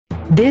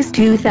This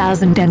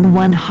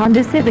 2001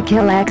 Honda Civic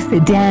LX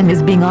sedan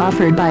is being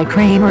offered by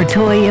Kramer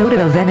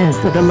Toyota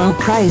Venice at a low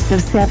price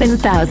of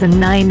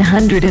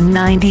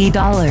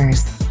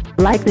 $7,990.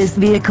 Like this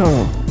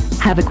vehicle?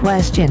 Have a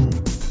question?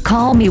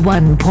 Call me.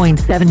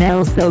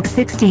 1.7L soak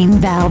 16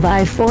 valve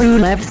i4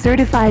 ULEV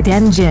certified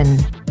engine,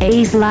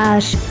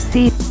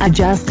 A/C,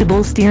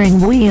 adjustable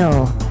steering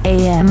wheel,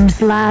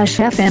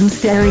 AM/FM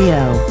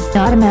stereo,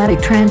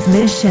 automatic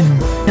transmission,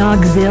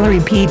 auxiliary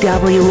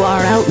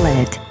PWR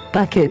outlet,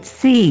 bucket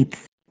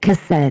seats,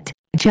 cassette,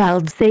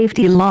 child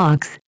safety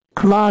locks,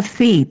 cloth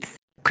seats,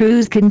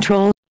 cruise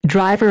control,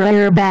 driver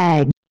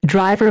airbag,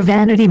 driver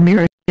vanity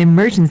mirror,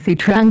 emergency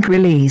trunk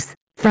release,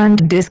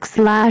 front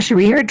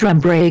disc/rear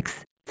drum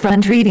brakes,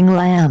 front reading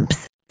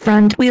lamps,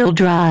 front wheel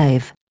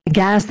drive,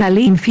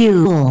 gasoline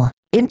fuel,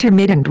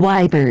 intermittent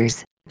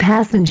wipers,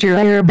 passenger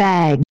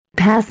airbag,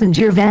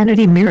 passenger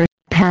vanity mirror,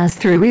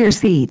 pass-through rear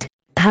seat,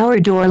 power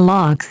door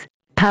locks,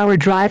 power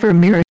driver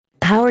mirror,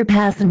 power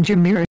passenger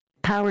mirror,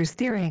 power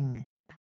steering.